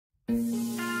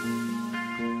Good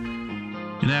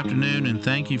afternoon, and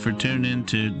thank you for tuning in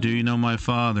to Do You Know My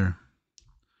Father?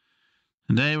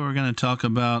 Today we're going to talk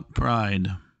about pride,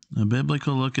 a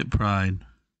biblical look at pride.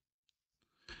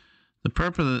 The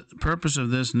purpose of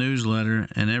this newsletter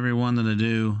and every one that I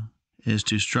do is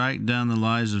to strike down the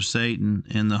lies of Satan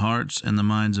in the hearts and the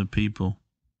minds of people,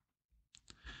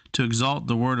 to exalt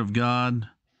the Word of God,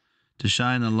 to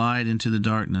shine a light into the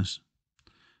darkness,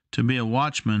 to be a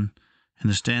watchman and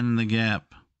to stand in the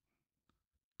gap,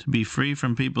 to be free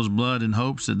from people's blood in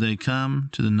hopes that they come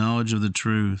to the knowledge of the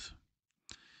truth.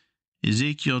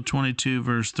 Ezekiel 22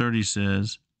 verse 30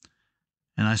 says,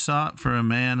 "And I sought for a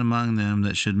man among them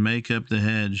that should make up the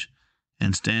hedge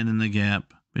and stand in the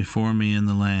gap before me in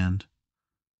the land,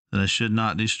 that I should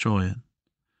not destroy it.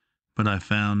 But I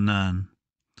found none."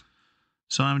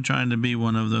 So I'm trying to be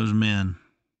one of those men.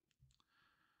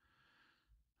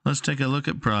 Let's take a look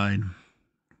at pride.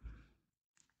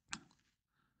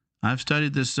 I've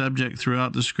studied this subject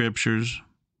throughout the scriptures.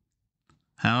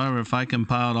 However, if I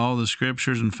compiled all the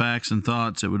scriptures and facts and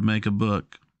thoughts, it would make a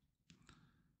book.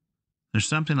 There's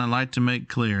something I'd like to make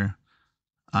clear.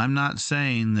 I'm not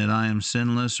saying that I am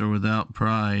sinless or without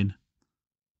pride.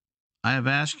 I have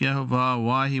asked Jehovah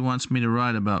why he wants me to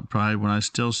write about pride when I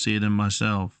still see it in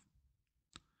myself.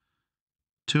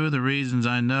 Two of the reasons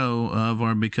I know of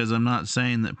are because I'm not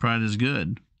saying that pride is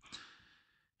good.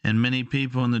 And many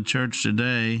people in the church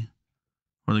today,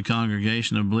 or the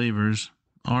congregation of believers,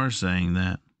 are saying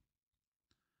that.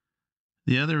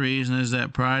 The other reason is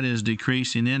that pride is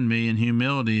decreasing in me and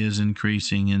humility is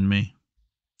increasing in me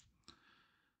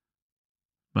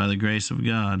by the grace of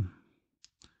God.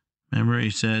 Remember, he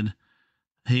said,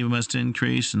 he must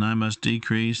increase and I must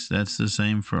decrease. That's the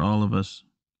same for all of us,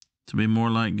 to be more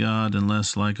like God and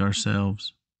less like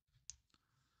ourselves.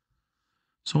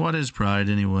 So what is pride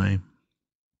anyway?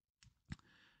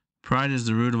 Pride is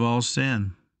the root of all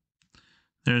sin.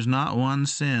 There is not one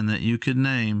sin that you could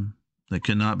name that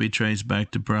could not be traced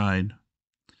back to pride.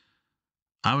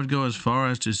 I would go as far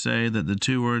as to say that the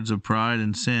two words of pride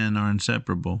and sin are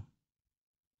inseparable.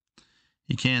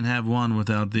 You can't have one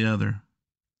without the other.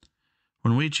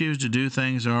 When we choose to do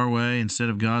things our way instead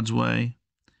of God's way,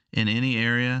 in any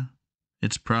area,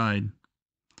 it's pride,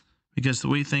 because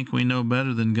we think we know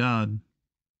better than God.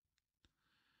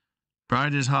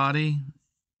 Pride is haughty,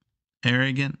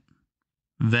 arrogant,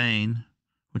 vain,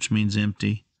 which means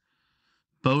empty,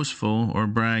 boastful or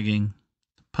bragging,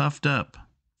 puffed up,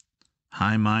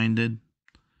 high-minded,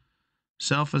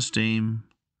 self-esteem,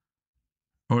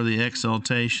 or the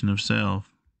exaltation of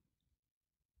self.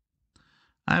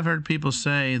 I've heard people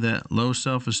say that low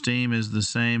self-esteem is the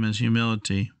same as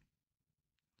humility.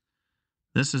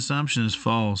 This assumption is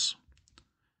false.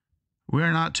 We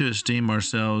are not to esteem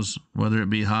ourselves, whether it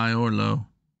be high or low.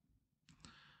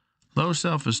 Low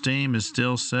self-esteem is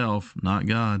still self, not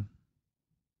God.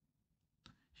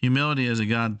 Humility is a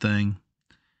God thing.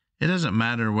 It doesn't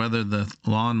matter whether the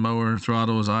lawnmower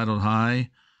throttle is idled high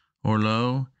or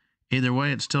low. Either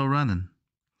way, it's still running.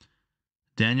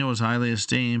 Daniel was highly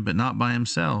esteemed, but not by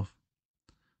himself.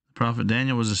 The prophet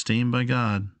Daniel was esteemed by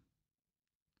God.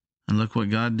 And look what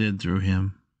God did through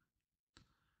him.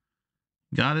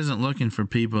 God isn't looking for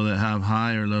people that have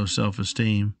high or low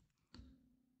self-esteem.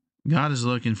 God is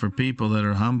looking for people that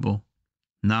are humble,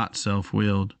 not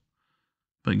self-willed,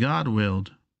 but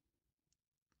God-willed.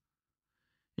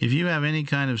 If you have any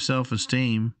kind of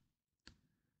self-esteem,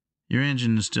 your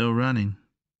engine is still running.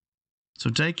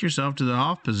 So take yourself to the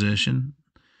off position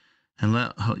and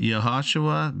let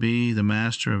Yehoshua be the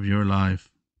master of your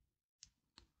life.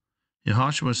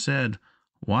 Yehoshua said,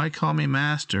 "Why call me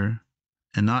master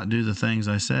and not do the things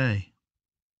I say?"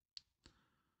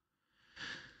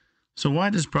 So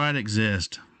why does pride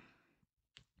exist?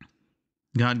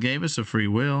 God gave us a free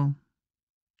will.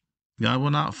 God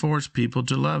will not force people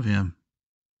to love him.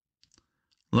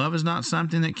 Love is not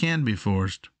something that can be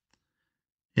forced.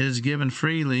 It is given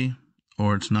freely,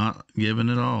 or it's not given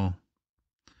at all.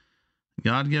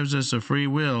 God gives us a free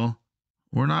will.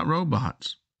 We're not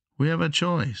robots. We have a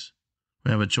choice.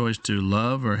 We have a choice to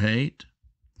love or hate,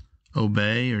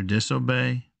 obey or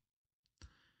disobey,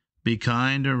 be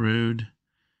kind or rude,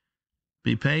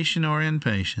 be patient or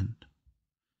impatient,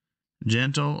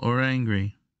 gentle or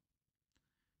angry,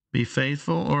 be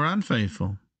faithful or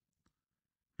unfaithful,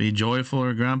 be joyful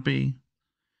or grumpy,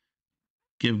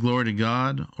 give glory to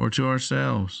God or to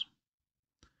ourselves.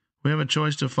 We have a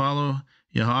choice to follow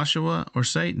Yehoshua or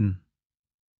Satan.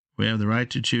 We have the right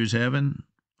to choose heaven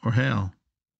or hell.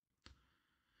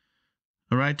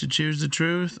 The right to choose the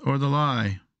truth or the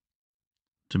lie,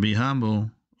 to be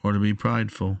humble or to be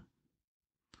prideful.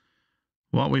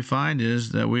 what we find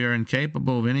is that we are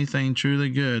incapable of anything truly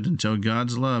good until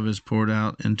God's love is poured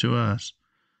out into us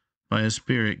by His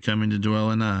Spirit coming to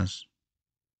dwell in us.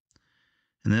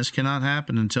 And this cannot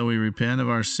happen until we repent of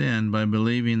our sin by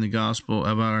believing the gospel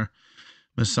of our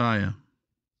Messiah.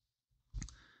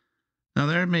 Now,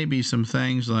 there may be some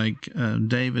things like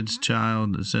David's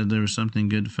child that said there was something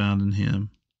good found in him.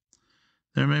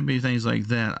 There may be things like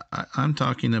that. I'm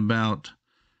talking about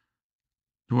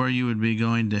where you would be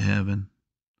going to heaven.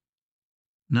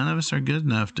 None of us are good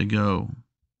enough to go.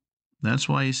 That's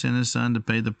why He sent His Son to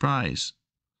pay the price.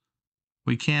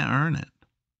 We can't earn it.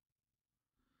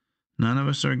 None of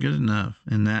us are good enough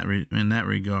in that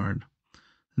regard.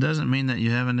 It doesn't mean that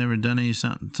you haven't ever done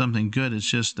something good. It's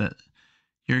just that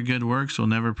your good works will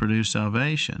never produce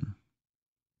salvation.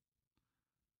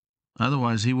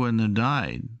 Otherwise, He wouldn't have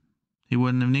died. He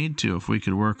wouldn't have needed to if we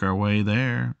could work our way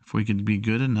there, if we could be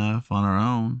good enough on our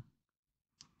own.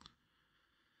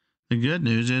 The good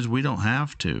news is we don't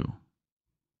have to.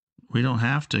 We don't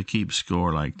have to keep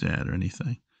score like that or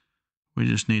anything. We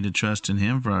just need to trust in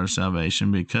Him for our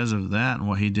salvation. Because of that and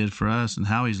what He did for us and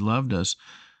how He's loved us,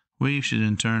 we should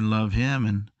in turn love Him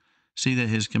and see that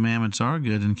His commandments are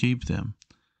good and keep them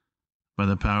by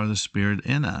the power of the Spirit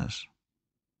in us.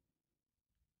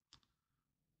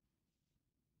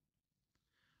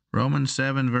 Romans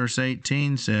 7 verse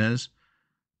 18 says,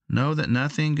 "Know that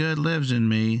nothing good lives in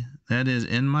me, that is,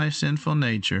 in my sinful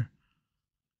nature.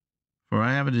 For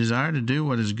I have a desire to do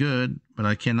what is good, but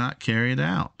I cannot carry it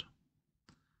out."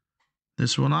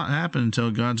 This will not happen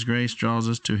until God's grace draws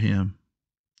us to Him.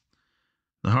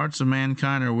 The hearts of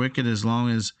mankind are wicked as long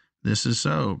as this is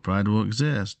so. Pride will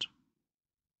exist.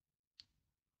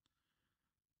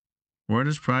 Where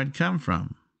does pride come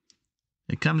from?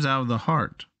 It comes out of the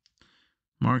heart.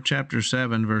 Mark chapter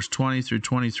 7, verse 20 through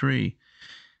 23.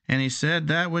 "And He said,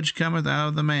 That which cometh out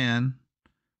of the man,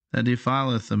 that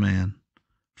defileth the man.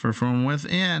 For from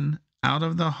within, out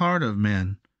of the heart of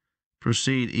men,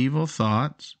 proceed evil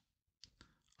thoughts,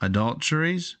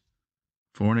 adulteries,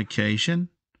 fornication,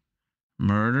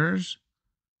 murders,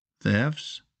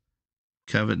 thefts,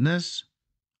 covetousness,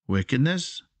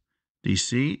 wickedness,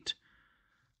 deceit,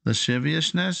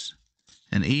 lasciviousness,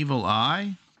 an evil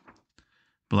eye,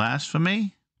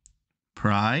 blasphemy,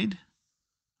 pride,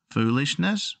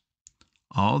 foolishness.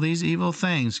 All these evil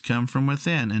things come from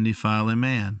within and defile a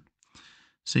man."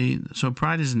 See, so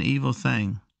pride is an evil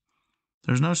thing.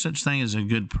 There's no such thing as a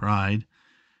good pride.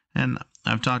 And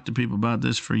I've talked to people about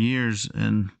this for years,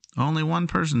 and only one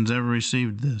person's ever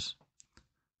received this.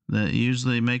 That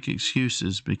usually make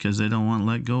excuses because they don't want to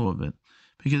let go of it,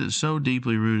 because it's so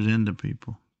deeply rooted into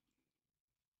people.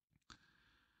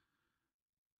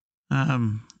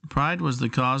 Pride was the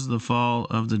cause of the fall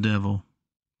of the devil.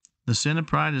 The sin of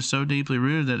pride is so deeply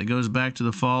rooted that it goes back to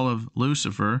the fall of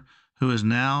Lucifer, who is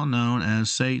now known as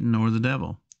Satan or the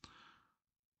devil.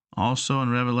 Also in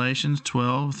Revelations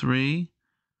 12:3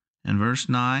 and verse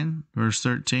 9, verse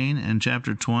 13, and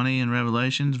chapter 20 in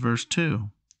Revelations, verse 2.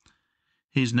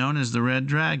 He's known as the red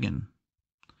dragon.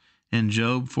 In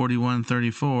Job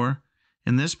 41:34,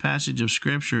 in this passage of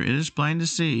Scripture, it is plain to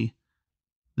see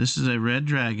this is a red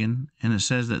dragon, and it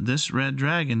says that this red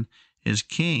dragon is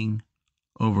king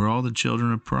over all the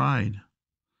children of pride.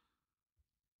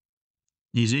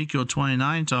 Ezekiel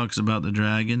 29 talks about the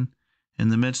dragon in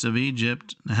the midst of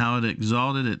Egypt, how it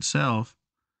exalted itself,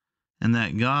 and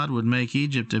that God would make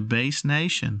Egypt a base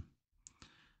nation.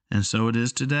 And so it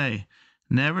is today,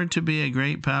 never to be a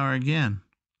great power again,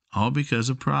 all because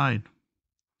of pride.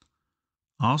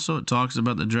 Also, it talks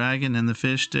about the dragon and the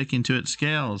fish sticking to its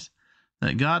scales,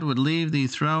 that God would leave thee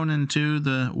thrown into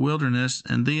the wilderness,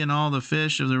 and thee and all the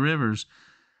fish of the rivers.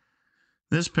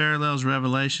 This parallels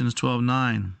Revelations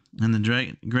 12:9, and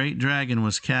the great dragon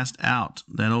was cast out,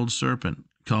 that old serpent,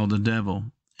 called the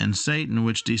devil, and Satan,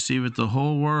 which deceiveth the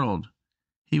whole world.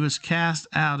 He was cast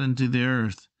out into the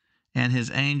earth, and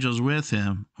his angels with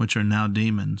him, which are now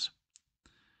demons.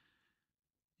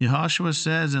 Yahushua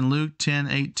says in Luke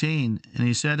 10:18, and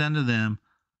he said unto them,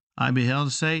 I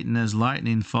beheld Satan as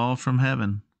lightning fall from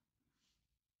heaven.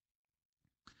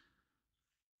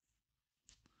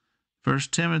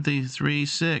 1 Timothy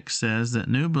 3:6 says that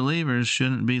new believers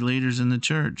shouldn't be leaders in the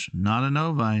church, not a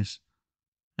novice.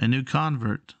 A new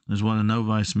convert is what a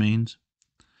novice means.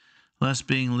 Lest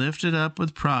being lifted up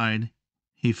with pride,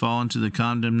 he fall into the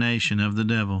condemnation of the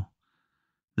devil.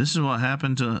 This is what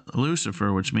happened to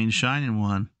Lucifer, which means shining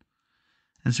one.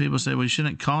 And some people say, well, you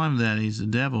shouldn't call him that, he's the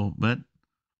devil. But,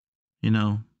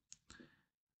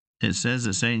 it says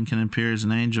that Satan can appear as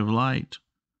an angel of light.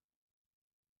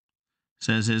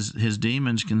 says his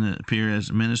demons can appear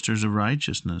as ministers of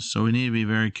righteousness. So we need to be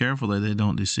very careful that they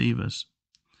don't deceive us.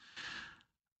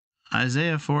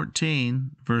 Isaiah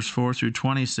 14, verse 4 through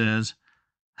 20 says,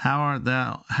 How art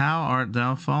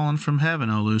thou fallen from heaven,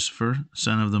 O Lucifer,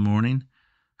 son of the morning?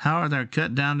 How art thou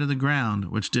cut down to the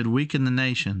ground, which did weaken the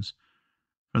nations?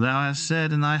 For thou hast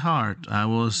said in thy heart, I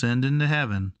will ascend into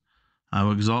heaven. I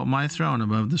will exalt my throne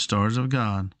above the stars of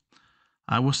God.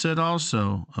 I will sit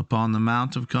also upon the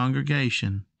mount of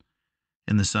congregation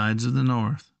in the sides of the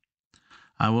north.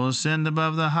 I will ascend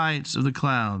above the heights of the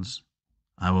clouds.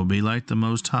 I will be like the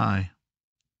Most High.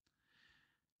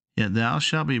 Yet thou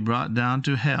shalt be brought down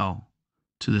to hell,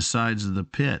 to the sides of the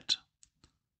pit.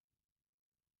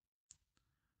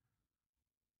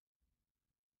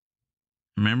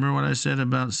 Remember what I said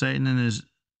about Satan and his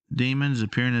demons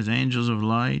appearing as angels of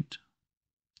light?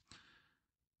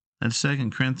 That's 2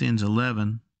 Corinthians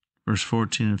 11, verse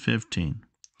 14 and 15.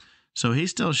 So he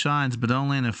still shines, but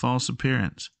only in a false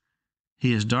appearance.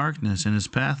 He is darkness, and his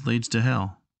path leads to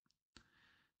hell.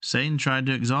 Satan tried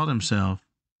to exalt himself,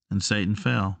 and Satan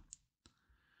fell.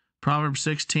 Proverbs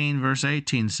 16, verse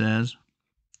 18 says,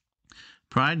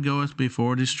 Pride goeth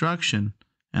before destruction,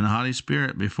 and a haughty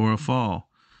spirit before a fall.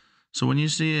 So when you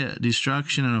see a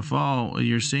destruction and a fall,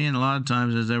 you're seeing a lot of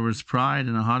times as there was pride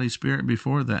and a haughty spirit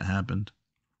before that happened.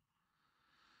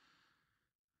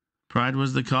 Pride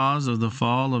was the cause of the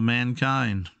fall of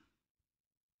mankind.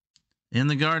 In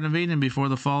the Garden of Eden, before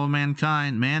the fall of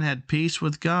mankind, man had peace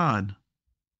with God.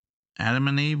 Adam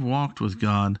and Eve walked with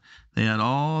God. They had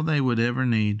all they would ever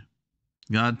need.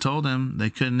 God told them they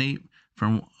couldn't eat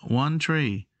from one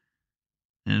tree,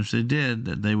 and if they did,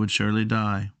 that they would surely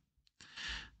die.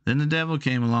 Then the devil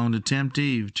came along to tempt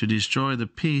Eve to destroy the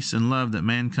peace and love that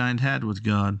mankind had with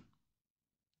God.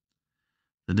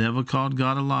 The devil called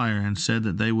God a liar and said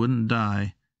that they wouldn't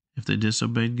die if they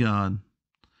disobeyed God,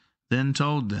 then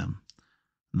told them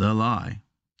the lie.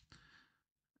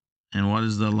 And what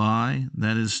is the lie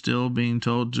that is still being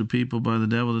told to people by the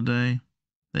devil today?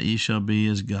 That ye shall be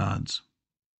as gods.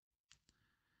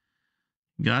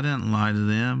 God didn't lie to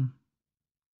them.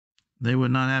 They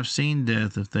would not have seen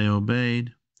death if they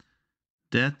obeyed.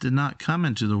 Death did not come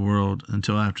into the world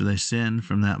until after they sinned.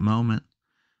 From that moment,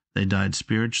 they died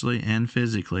spiritually and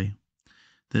physically.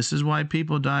 This is why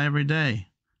people die every day.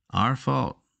 Our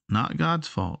fault, not God's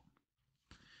fault.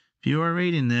 If you are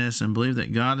reading this and believe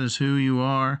that God is who you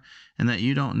are and that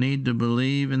you don't need to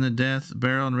believe in the death,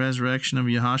 burial, and resurrection of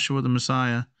Yahshua the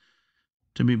Messiah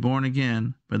to be born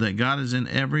again, but that God is in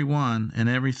everyone and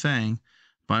everything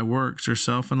by works or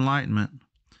self-enlightenment,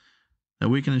 that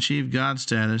we can achieve God's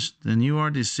status, then you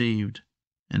are deceived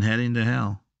and heading to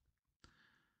hell.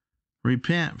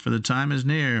 Repent, for the time is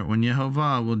near when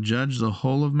Yehovah will judge the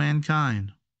whole of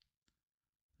mankind.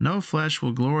 No flesh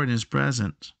will glory in his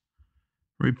presence.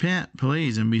 Repent,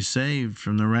 please, and be saved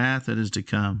from the wrath that is to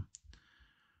come.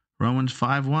 Romans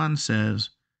 5:1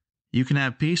 says, you can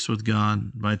have peace with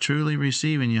God by truly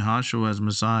receiving Yahshua as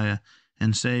Messiah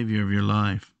and Savior of your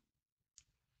life.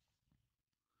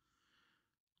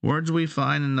 Words we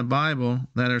find in the Bible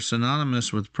that are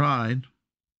synonymous with pride.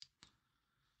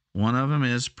 One of them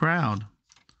is proud.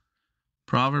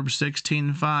 Proverbs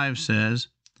 16:5 says,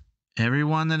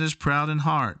 everyone that is proud in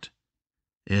heart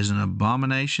is an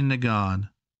abomination to God.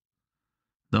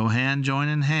 Though hand join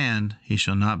in hand, he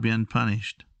shall not be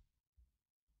unpunished.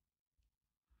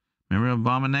 Remember,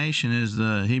 abomination is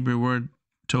the Hebrew word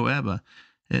to'eba.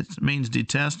 It means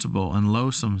detestable and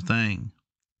loathsome thing.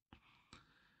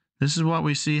 This is what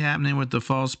we see happening with the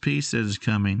false peace that is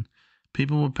coming.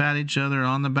 People will pat each other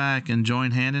on the back and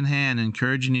join hand in hand,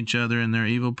 encouraging each other in their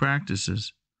evil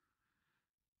practices.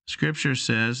 Scripture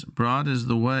says, broad is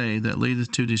the way that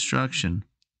leadeth to destruction,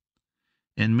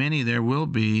 and many there will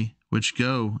be which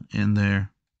go in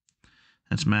there.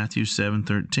 That's Matthew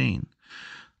 7:13.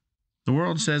 The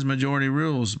world says majority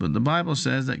rules, but the Bible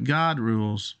says that God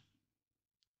rules.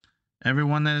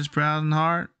 Everyone that is proud in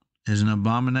heart is an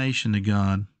abomination to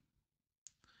God.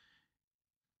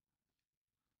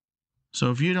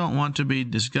 So if you don't want to be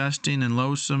disgusting and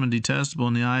loathsome and detestable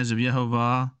in the eyes of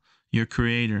Yehovah, your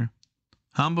Creator,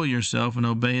 humble yourself and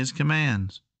obey His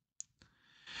commands.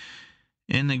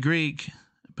 In the Greek,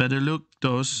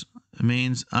 pediluktos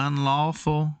means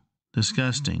unlawful,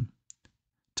 disgusting.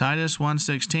 Titus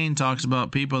 1:16 talks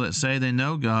about people that say they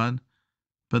know God,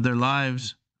 but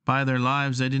by their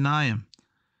lives they deny Him.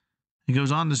 He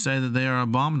goes on to say that they are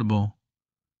abominable,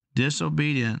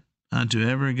 disobedient unto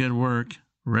every good work,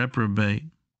 reprobate.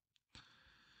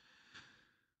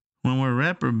 When we're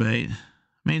reprobate, it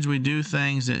means we do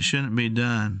things that shouldn't be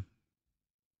done.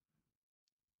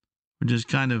 We're just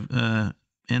kind of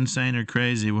insane or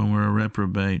crazy when we're a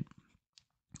reprobate.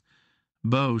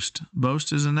 Boast.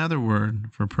 Boast is another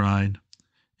word for pride.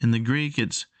 In the Greek,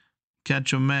 it's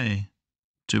kachome,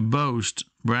 to boast,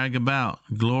 brag about,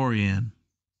 glory in.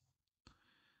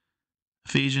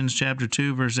 Ephesians chapter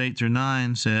 2, verse 8 through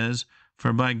 9 says,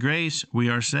 "For by grace we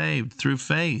are saved through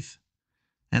faith,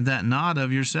 and that not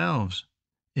of yourselves.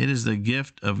 It is the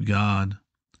gift of God,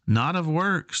 not of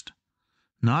works,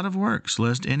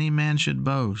 lest any man should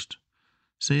boast."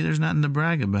 See, there's nothing to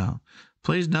brag about.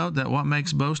 Please note that what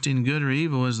makes boasting good or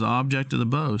evil is the object of the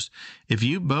boast. If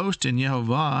you boast in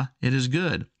Yehovah, it is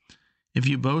good. If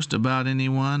you boast about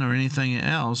anyone or anything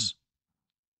else,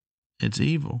 it's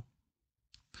evil.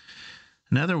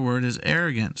 Another word is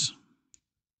arrogance.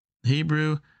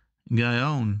 Hebrew,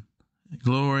 gaon,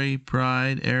 glory,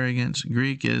 pride, arrogance.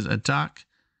 Greek is atak,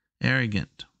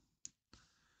 arrogant.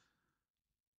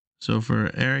 So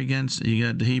for arrogance, you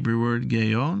got the Hebrew word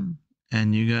gaon,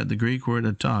 and you got the Greek word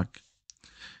atak.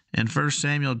 And 1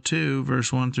 Samuel 2,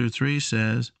 verse 1 through 3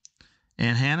 says,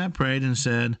 "And Hannah prayed and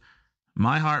said,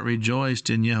 My heart rejoiced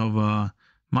in Yehovah.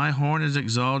 My horn is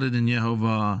exalted in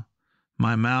Yehovah.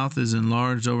 My mouth is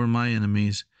enlarged over my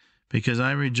enemies, because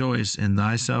I rejoice in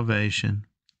thy salvation.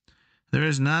 There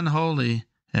is none holy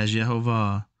as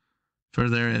Yehovah, for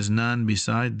there is none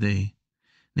beside thee.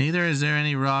 Neither is there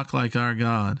any rock like our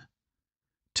God.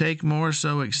 Take more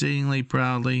so exceedingly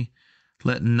proudly.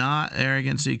 Let not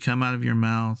arrogancy come out of your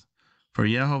mouth, for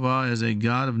Yehovah is a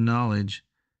God of knowledge,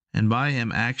 and by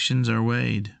him actions are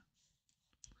weighed."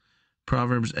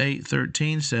 Proverbs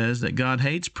 8:13 says that God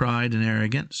hates pride and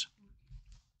arrogance.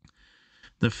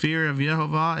 The fear of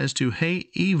Yehovah is to hate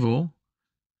evil,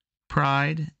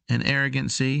 pride and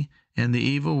arrogancy, and the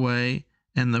evil way,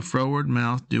 and the froward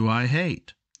mouth do I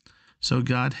hate. So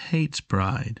God hates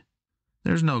pride.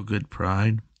 There's no good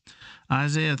pride.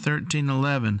 Isaiah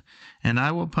 13:11, "And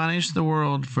I will punish the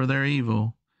world for their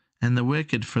evil, and the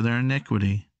wicked for their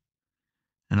iniquity.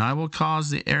 And I will cause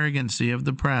the arrogancy of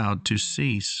the proud to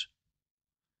cease,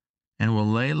 and will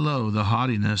lay low the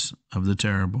haughtiness of the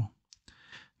terrible."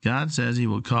 God says he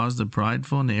will cause the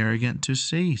prideful and the arrogant to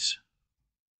cease.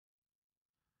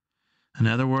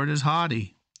 Another word is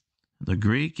haughty. The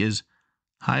Greek is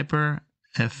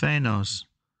hyperephanos,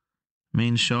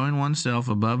 means showing oneself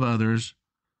above others,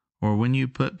 or when you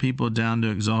put people down to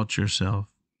exalt yourself.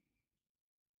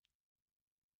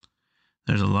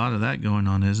 There's a lot of that going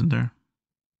on, isn't there?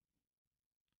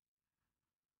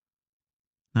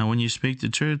 Now, when you speak the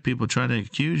truth, people try to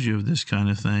accuse you of this kind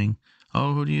of thing.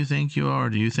 Oh, who do you think you are?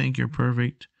 Do you think you're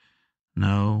perfect?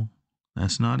 No,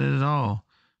 that's not it at all.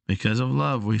 Because of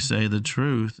love, we say the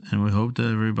truth, and we hope that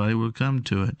everybody will come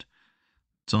to it.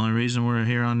 It's the only reason we're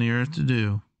here on the earth to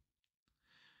do.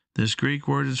 This Greek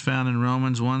word is found in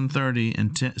Romans 1:30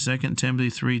 and 2 Timothy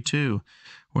 3:2,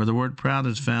 where the word proud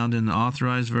is found in the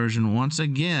Authorized Version. Once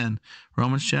again,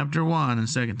 Romans chapter 1 and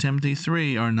 2 Timothy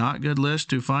 3 are not good lists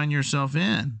to find yourself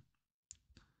in.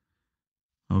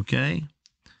 Okay?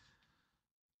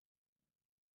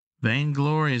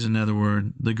 Vainglory is another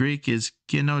word. The Greek is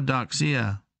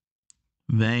kinodoxia,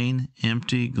 vain,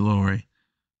 empty glory.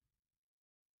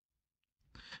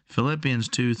 Philippians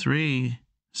 2:3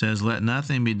 says, "Let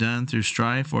nothing be done through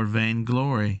strife or vain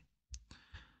glory,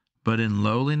 but in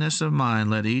lowliness of mind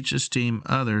let each esteem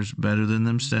others better than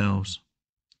themselves."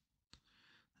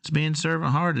 It's being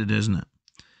servant-hearted, isn't it?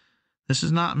 This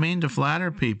is not mean to flatter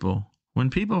people. When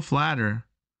people flatter,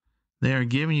 they are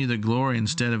giving you the glory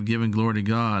instead of giving glory to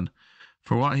God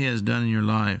for what he has done in your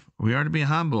life. We are to be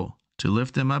humble, to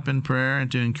lift them up in prayer, and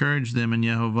to encourage them in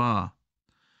Yehovah.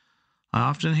 I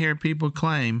often hear people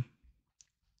claim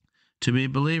to be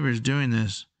believers doing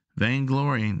this,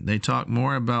 vainglorying. They talk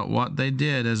more about what they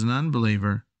did as an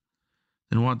unbeliever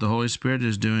than what the Holy Spirit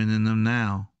is doing in them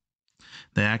now.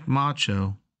 They act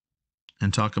macho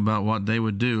and talk about what they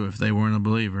would do if they weren't a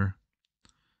believer.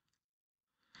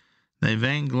 They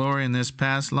vainglory in this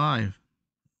past life.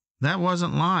 That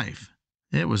wasn't life.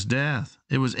 It was death.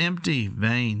 It was empty,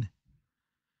 vain.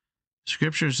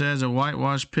 Scripture says a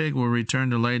whitewashed pig will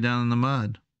return to lay down in the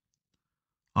mud.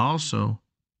 Also,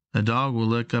 a dog will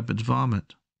lick up its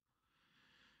vomit.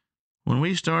 When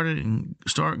we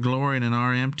start glorying in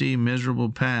our empty, miserable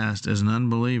past as an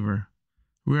unbeliever,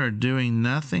 we are doing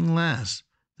nothing less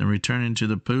than returning to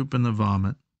the poop and the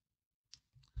vomit.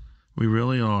 We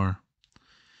really are.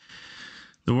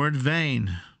 The word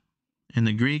vain, in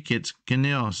the Greek it's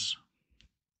kenios,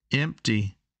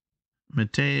 empty,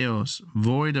 mateos,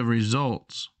 void of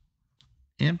results.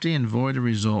 Empty and void of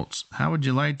results. How would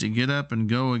you like to get up and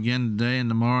go again today and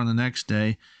tomorrow and the next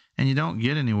day, and you don't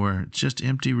get anywhere? It's just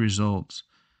empty results.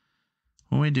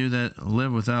 When we do that,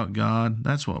 live without God,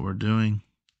 that's what we're doing.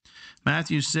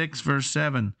 Matthew 6, verse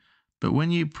 7, but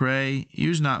when you pray,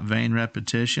 use not vain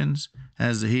repetitions,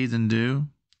 as the heathen do,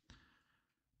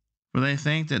 for they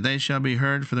think that they shall be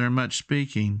heard for their much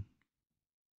speaking.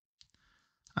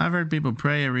 I've heard people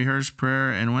pray a rehearsed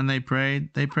prayer, and when they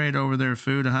prayed over their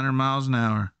food 100 miles an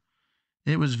hour.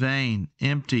 It was vain,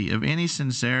 empty of any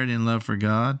sincerity and love for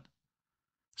God.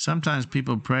 Sometimes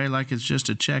people pray like it's just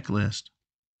a checklist.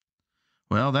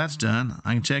 Well, that's done.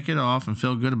 I can check it off and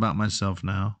feel good about myself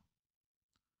now.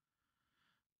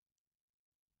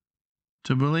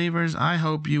 To believers, I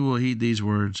hope you will heed these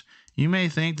words. You may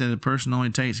think that a person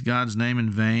only takes God's name in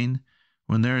vain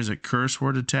when there is a curse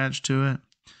word attached to it.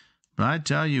 But I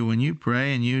tell you, when you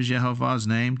pray and use Jehovah's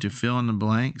name to fill in the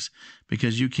blanks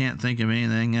because you can't think of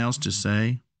anything else to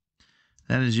say,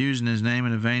 that is using his name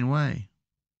in a vain way.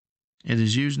 It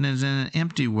is using it in an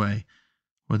empty way,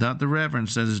 without the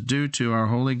reverence that is due to our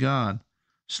holy God.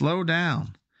 Slow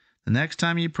down. The next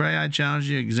time you pray, I challenge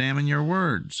you to examine your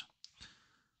words.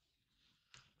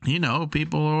 You know,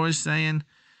 people are always saying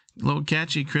little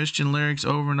catchy Christian lyrics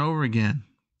over and over again.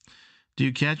 Do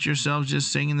you catch yourselves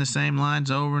just singing the same lines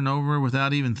over and over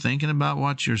without even thinking about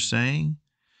what you're saying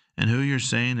and who you're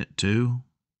saying it to?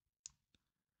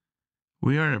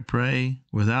 We are to pray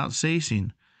without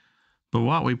ceasing, but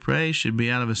what we pray should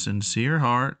be out of a sincere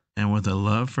heart and with a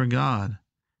love for God,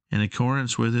 in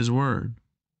accordance with His Word.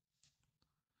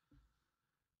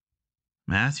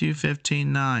 Matthew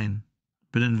 15:9.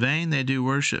 But in vain they do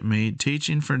worship me,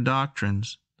 teaching for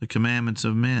doctrines the commandments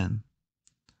of men.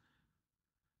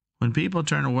 When people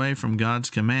turn away from God's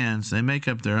commands, they make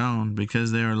up their own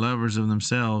because they are lovers of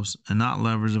themselves and not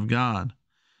lovers of God.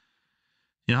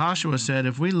 Yahushua said,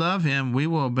 if we love Him, we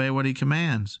will obey what He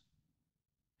commands.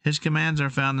 His commands are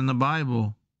found in the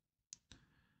Bible.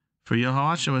 For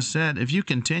Yahushua said, if you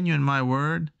continue in my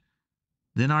word,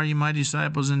 then are you my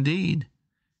disciples indeed,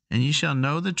 and ye shall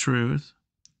know the truth,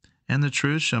 and the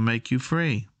truth shall make you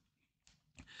free.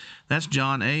 That's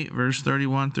John 8, verse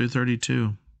 31 through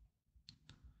 32.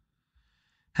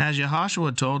 Has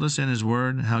Yahushua told us in His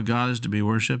Word how God is to be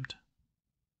worshipped?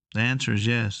 The answer is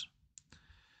yes.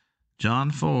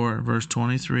 John 4, verse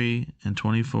 23 and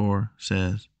 24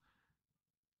 says,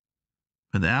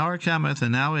 but the hour cometh,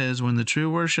 and now is, when the true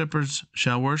worshippers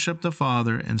shall worship the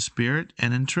Father in spirit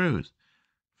and in truth,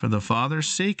 for the Father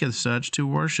seeketh such to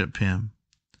worship Him.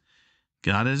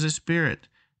 God is a spirit,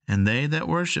 and they that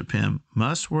worship Him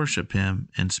must worship Him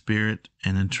in spirit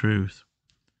and in truth.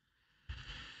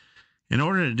 In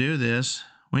order to do this,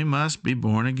 we must be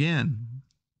born again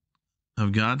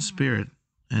of God's Spirit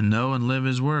and know and live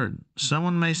His Word.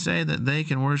 Someone may say that they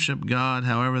can worship God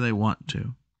however they want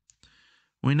to.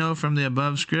 We know from the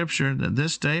above scripture that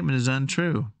this statement is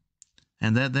untrue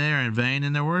and that they are in vain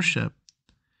in their worship.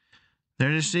 They're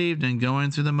deceived in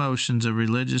going through the motions of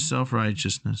religious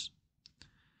self-righteousness.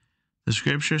 The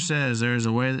scripture says there is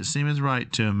a way that seemeth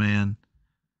right to a man,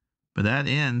 but that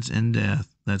ends in death.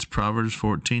 That's Proverbs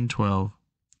 14:12.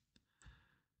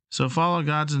 So follow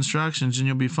God's instructions and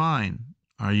you'll be fine.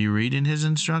 Are you reading His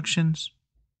instructions?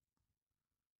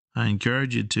 I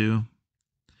encourage you to.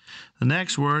 The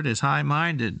next word is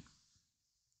high-minded.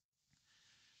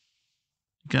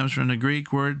 It comes from the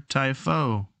Greek word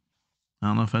typho. I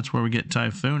don't know if that's where we get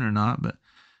typhoon or not, but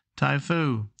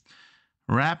typho.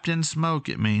 Wrapped in smoke,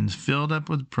 it means filled up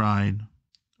with pride.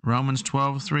 Romans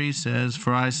 12:3 says,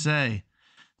 for I say,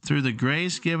 through the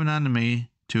grace given unto me,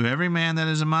 to every man that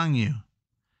is among you,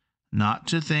 not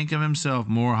to think of himself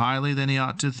more highly than he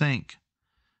ought to think,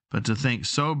 but to think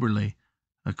soberly,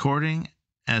 according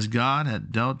as God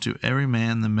had dealt to every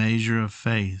man the measure of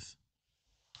faith.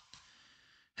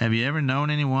 Have you ever known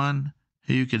anyone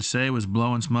who you could say was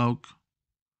blowing smoke?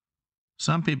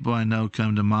 Some people I know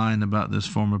come to mind about this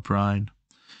form of pride.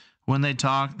 When they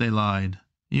talked, they lied.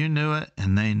 You knew it,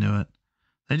 and they knew it.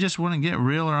 They just wouldn't get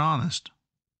real or honest.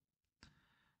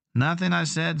 Nothing I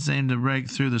said seemed to break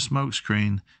through the smoke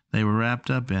screen they were wrapped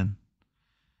up in.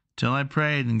 Till I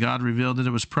prayed, and God revealed that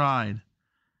it was pride.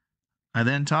 I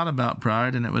then taught about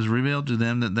pride, and it was revealed to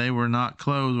them that they were not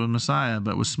clothed with Messiah,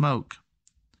 but with smoke.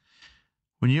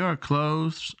 When you are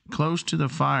close to the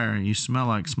fire, you smell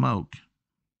like smoke,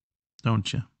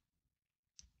 don't you?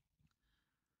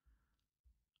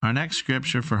 Our next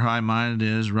scripture for high-minded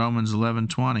is Romans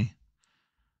 11:20.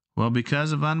 Well,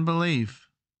 because of unbelief,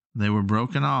 they were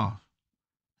broken off,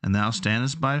 and thou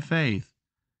standest by faith.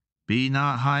 Be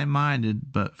not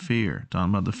high-minded, but fear.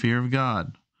 Talking about the fear of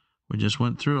God. We just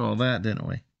went through all that, didn't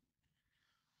we?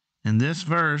 In this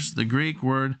verse, the Greek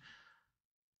word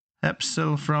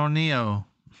epsilphroneo,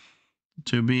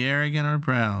 to be arrogant or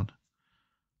proud.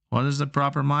 What does the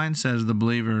proper mindset of the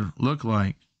believer look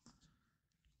like?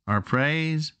 Our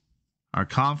praise, our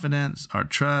confidence, our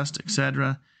trust,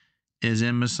 etc., is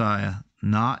in Messiah,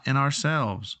 not in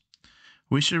ourselves.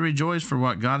 We should rejoice for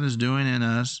what God is doing in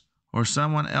us or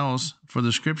someone else, for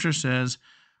the scripture says,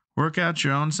 work out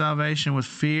your own salvation with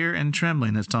fear and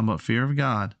trembling. That's talking about fear of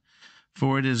God.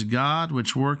 For it is God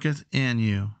which worketh in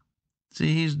you.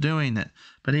 See, he's doing it,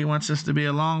 but he wants us to be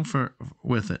along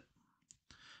with it.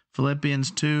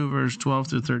 Philippians 2, verse 12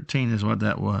 through 13 is what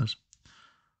that was.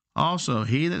 Also,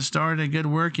 he that started a good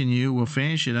work in you will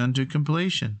finish it unto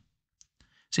completion.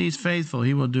 See, he's faithful.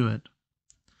 He will do it.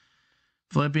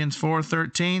 Philippians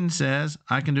 4:13 says,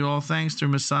 I can do all things through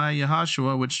Messiah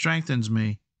Yahushua, which strengthens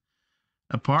me.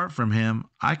 Apart from him,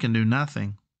 I can do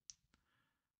nothing.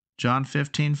 John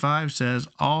 15:5 says,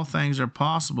 all things are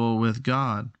possible with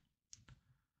God.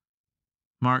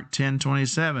 Mark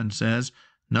 10:27 says,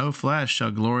 no flesh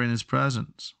shall glory in his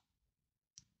presence.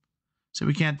 So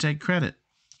we can't take credit.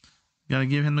 Got to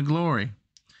give him the glory.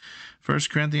 1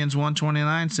 Corinthians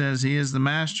 1:29 says, he is the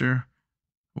master.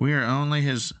 We are only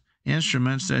his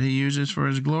instruments that he uses for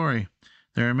his glory.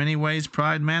 There are many ways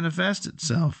pride manifests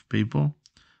itself, people.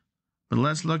 But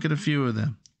let's look at a few of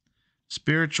them.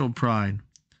 Spiritual pride.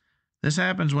 This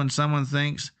happens when someone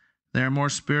thinks they are more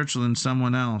spiritual than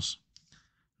someone else.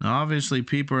 Now, obviously,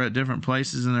 people are at different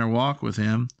places in their walk with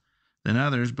him than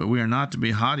others, but we are not to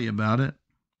be haughty about it.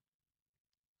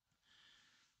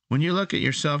 When you look at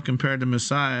yourself compared to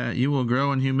Messiah, you will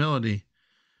grow in humility.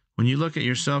 When you look at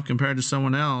yourself compared to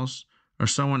someone else, or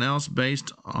someone else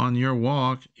based on your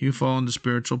walk, you fall into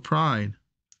spiritual pride.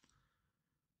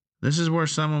 This is where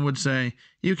someone would say,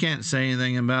 you can't say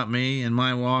anything about me and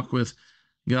my walk with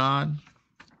God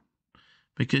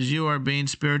because you are being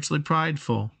spiritually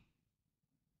prideful.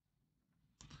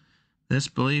 This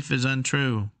belief is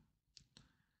untrue.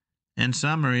 In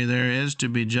summary, there is to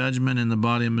be judgment in the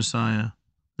body of Messiah,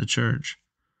 the church.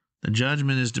 The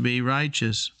judgment is to be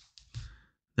righteous.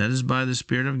 That is by the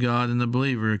Spirit of God in the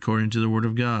believer, according to the Word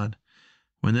of God.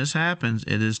 When this happens,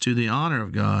 it is to the honor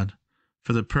of God,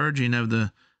 for the purging of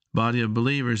the body of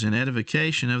believers and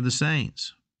edification of the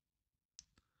saints.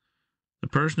 The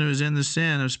person who is in the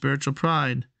sin of spiritual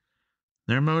pride,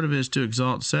 their motive is to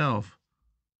exalt self,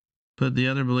 put the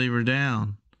other believer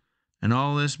down, and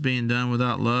all this being done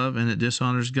without love, and it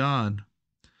dishonors God.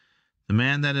 The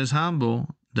man that is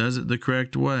humble does it the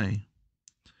correct way.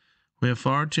 We have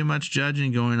far too much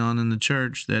judging going on in the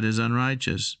church that is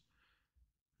unrighteous,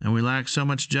 and we lack so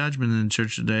much judgment in the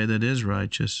church today that is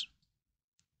righteous.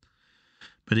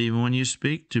 But even when you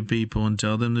speak to people and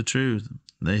tell them the truth,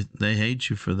 they hate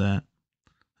you for that.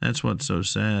 That's what's so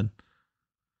sad.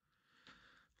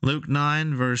 Luke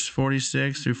 9, verse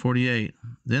 46 through 48.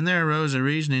 Then there arose a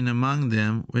reasoning among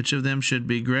them, which of them should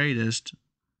be greatest.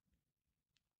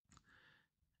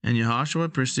 And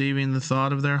Yahushua, perceiving the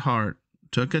thought of their heart,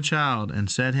 took a child and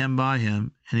set him by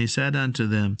him, and he said unto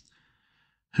them,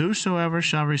 whosoever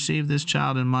shall receive this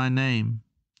child in my name,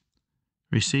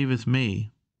 receiveth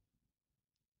me.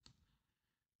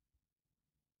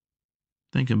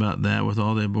 Think about that with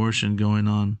all the abortion going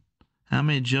on. How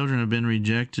many children have been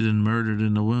rejected and murdered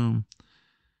in the womb?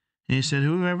 And he said,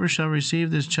 whoever shall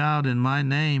receive this child in my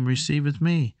name receiveth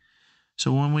me.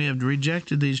 So when we have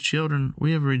rejected these children,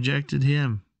 we have rejected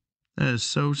him. That is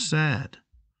so sad.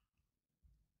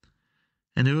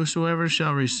 And whosoever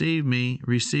shall receive me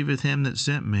receiveth him that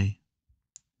sent me.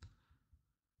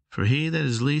 For he that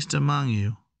is least among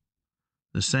you,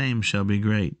 the same shall be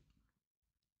great.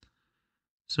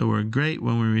 So we're great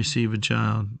when we receive a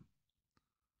child,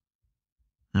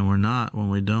 and we're not when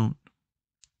we don't.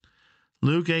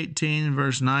 Luke 18,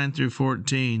 verse 9 through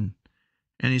 14.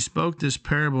 And he spoke this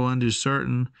parable unto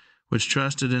certain which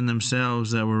trusted in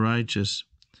themselves that were righteous,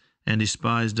 and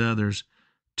despised others.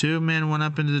 2 men went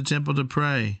up into the temple to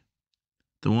pray,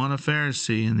 the one a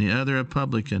Pharisee and the other a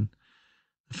publican.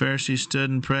 The Pharisee stood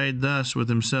and prayed thus with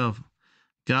himself,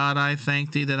 God, I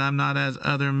thank thee that I'm not as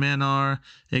other men are,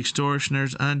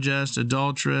 extortioners, unjust,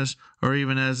 adulterous, or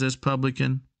even as this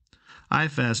publican. I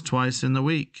fast twice in the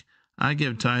week. I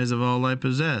give tithes of all I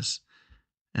possess.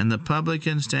 And the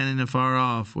publican, standing afar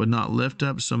off, would not lift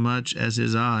up so much as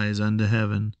his eyes unto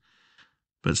heaven,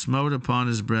 but smote upon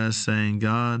his breast, saying,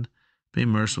 God, be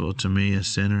merciful to me, a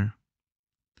sinner.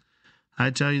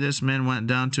 I tell you, this man went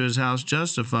down to his house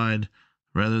justified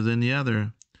rather than the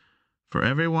other. For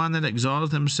every one that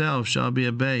exalteth himself shall be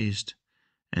abased,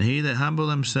 and he that humbleth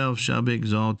himself shall be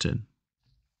exalted.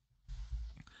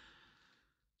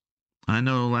 I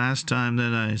know last time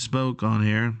that I spoke on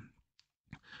here,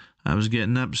 I was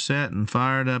getting upset and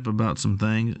fired up about some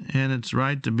things, and it's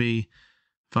right to be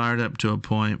fired up to a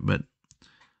point, but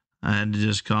I had to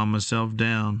just calm myself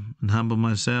down and humble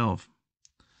myself.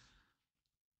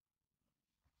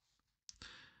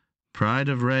 Pride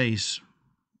of race.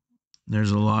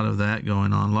 There's a lot of that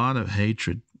going on, a lot of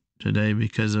hatred today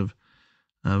because of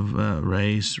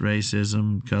race,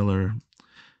 racism, color.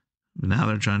 Now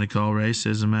they're trying to call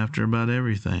racism after about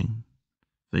everything.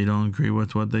 They don't agree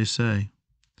with what they say.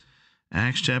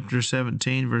 Acts chapter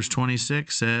 17, verse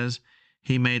 26 says,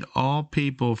 He made all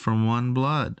people from one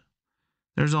blood.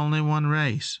 There's only one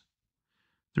race.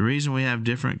 The reason we have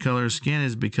different color skin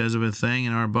is because of a thing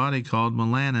in our body called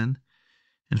melanin.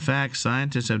 In fact,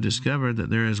 scientists have discovered that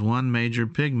there is one major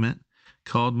pigment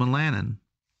called melanin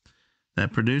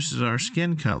that produces our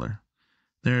skin color.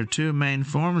 There are two main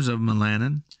forms of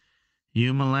melanin,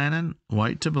 eumelanin,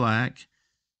 white to black,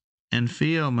 and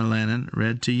pheomelanin,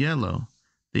 red to yellow.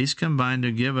 These combine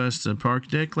to give us the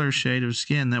particular shade of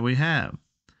skin that we have.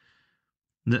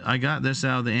 I got this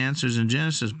out of the Answers in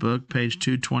Genesis book, page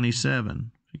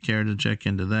 227, if you care to check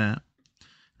into that.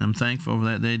 I'm thankful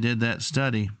that they did that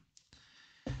study.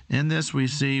 In this we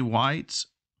see whites,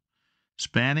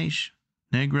 Spanish,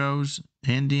 Negroes,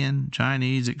 Indian,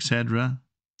 Chinese, etc.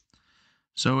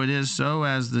 So it is so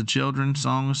as the children's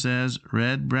song says,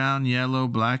 red, brown, yellow,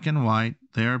 black, and white,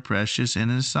 they are precious in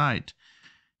His sight.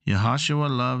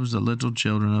 Yahushua loves the little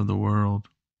children of the world.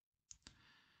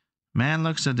 Man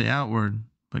looks at the outward,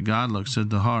 but God looks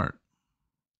at the heart.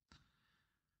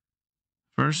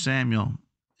 1 Samuel,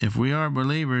 if we are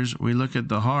believers, we look at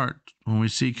the heart. When we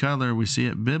see color, we see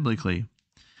it biblically.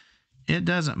 It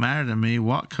doesn't matter to me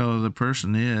what color the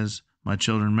person is my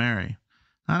children marry.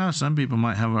 I know some people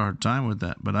might have a hard time with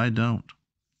that, but I don't.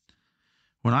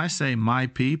 When I say my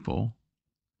people,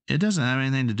 it doesn't have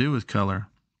anything to do with color.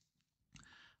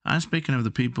 I'm speaking of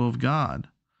the people of God.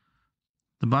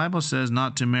 The Bible says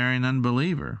not to marry an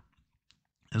unbeliever.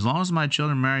 As long as my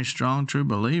children marry strong, true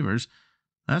believers,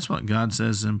 that's what God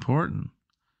says is important.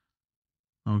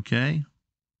 Okay?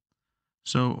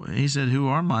 So He said, who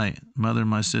are my mother,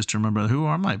 my sister, my brother? Who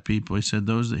are my people? He said,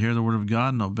 those that hear the word of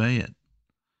God and obey it.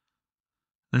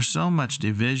 There's so much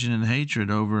division and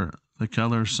hatred over the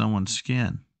color of someone's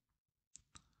skin.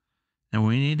 And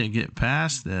we need to get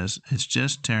past this. It's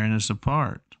just tearing us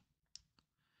apart.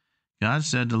 God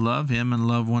said to love Him and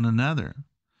love one another.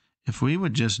 If we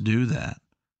would just do that,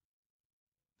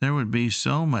 there would be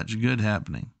so much good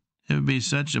happening. It would be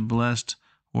such a blessed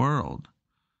world.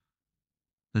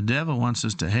 The devil wants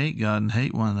us to hate God and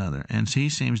hate one another, and he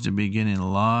seems to be getting a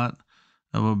lot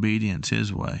of obedience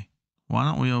his way. Why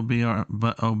don't we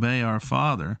obey our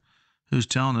Father who's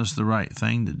telling us the right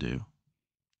thing to do?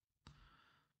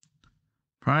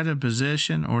 Pride of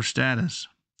position or status.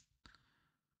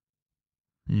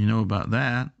 You know about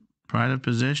that. Pride of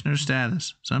position or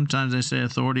status. Sometimes they say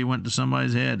authority went to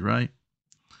somebody's head, right?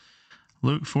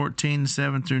 Luke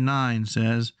 14:7-9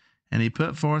 says, And He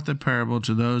put forth a parable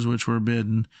to those which were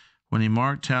bidden, when He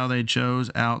marked how they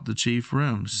chose out the chief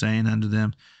rooms, saying unto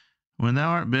them, When thou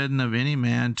art bidden of any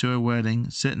man to a wedding,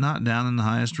 sit not down in the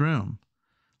highest room,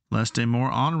 lest a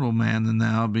more honorable man than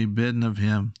thou be bidden of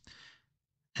him.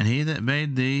 And he that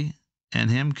bade thee, and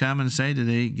him come and say to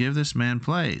thee, Give this man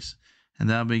place, and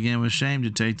thou begin with shame to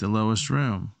take the lowest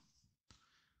room.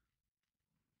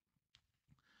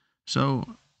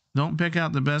 So don't pick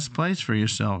out the best place for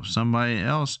yourself. Somebody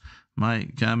else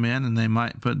might come in and they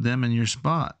might put them in your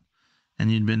spot. And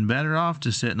you'd been better off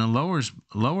to sit in a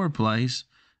lower place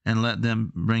and let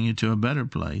them bring you to a better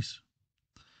place,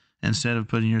 instead of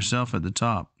putting yourself at the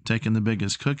top, taking the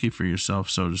biggest cookie for yourself,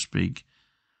 so to speak,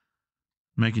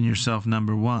 making yourself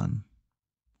number one.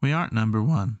 We aren't number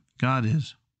one. God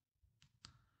is.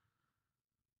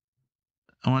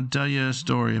 I want to tell you a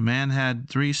story. A man had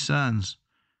 3 sons.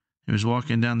 He was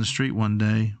walking down the street one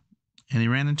day, and he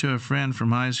ran into a friend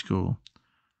from high school.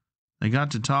 They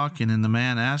got to talking, and the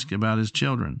man asked about his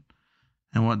children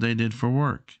and what they did for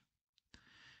work.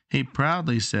 He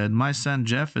proudly said, My son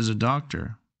Jeff is a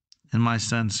doctor, and my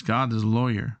son Scott is a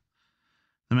lawyer.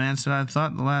 The man said, I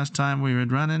thought the last time we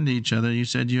had run into each other, you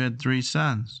said you had 3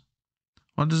 sons.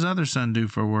 What does the other son do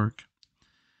for work?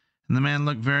 And the man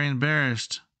looked very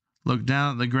embarrassed, looked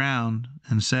down at the ground,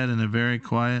 and said in a very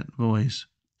quiet voice,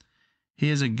 He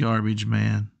is a garbage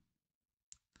man.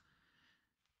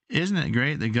 Isn't it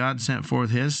great that God sent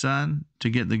forth His Son to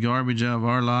get the garbage out of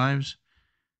our lives?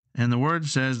 And the Word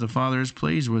says the Father is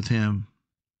pleased with Him.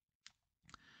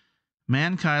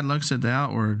 Mankind looks at the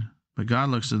outward, but God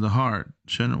looks at the heart,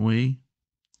 shouldn't we?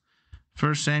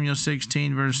 1 Samuel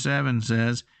 16 verse 7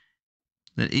 says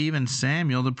that even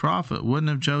Samuel the prophet wouldn't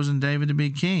have chosen David to be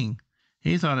king.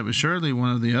 He thought it was surely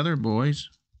one of the other boys.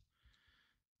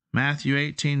 Matthew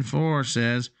 18:4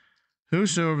 says,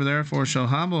 "Whosoever therefore shall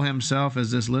humble himself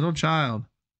as this little child,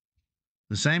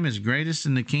 the same is greatest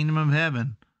in the kingdom of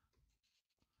heaven."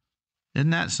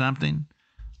 Isn't that something?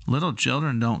 Little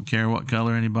children don't care what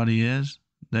color anybody is.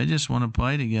 They just want to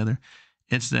play together.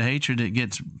 It's the hatred that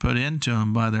gets put into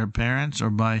them by their parents or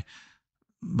by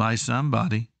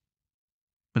somebody,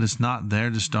 but it's not there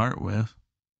to start with.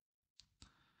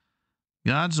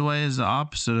 God's way is the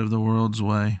opposite of the world's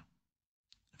way.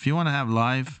 If you want to have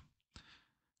life,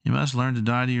 you must learn to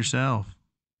die to yourself.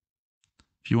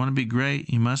 If you want to be great,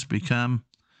 you must become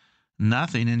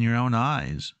nothing in your own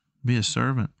eyes. Be a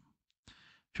servant.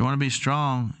 If you want to be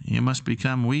strong, you must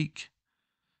become weak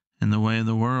in the way of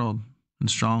the world and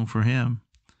strong for Him,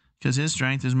 because His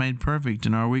strength is made perfect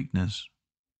in our weakness.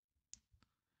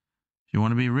 If you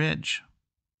want to be rich,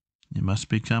 you must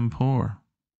become poor.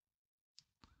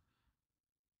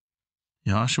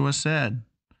 Joshua said,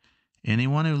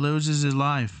 "Anyone who loses his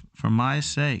life for my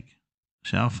sake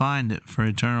shall find it for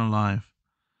eternal life,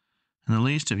 and the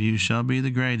least of you shall be the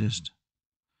greatest.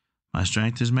 My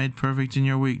strength is made perfect in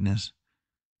your weakness."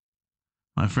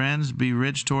 My friends, be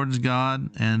rich towards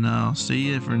God, and I'll see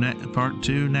you for part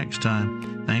 2 next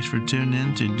time. Thanks for tuning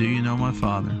in to Do You Know My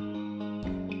Father?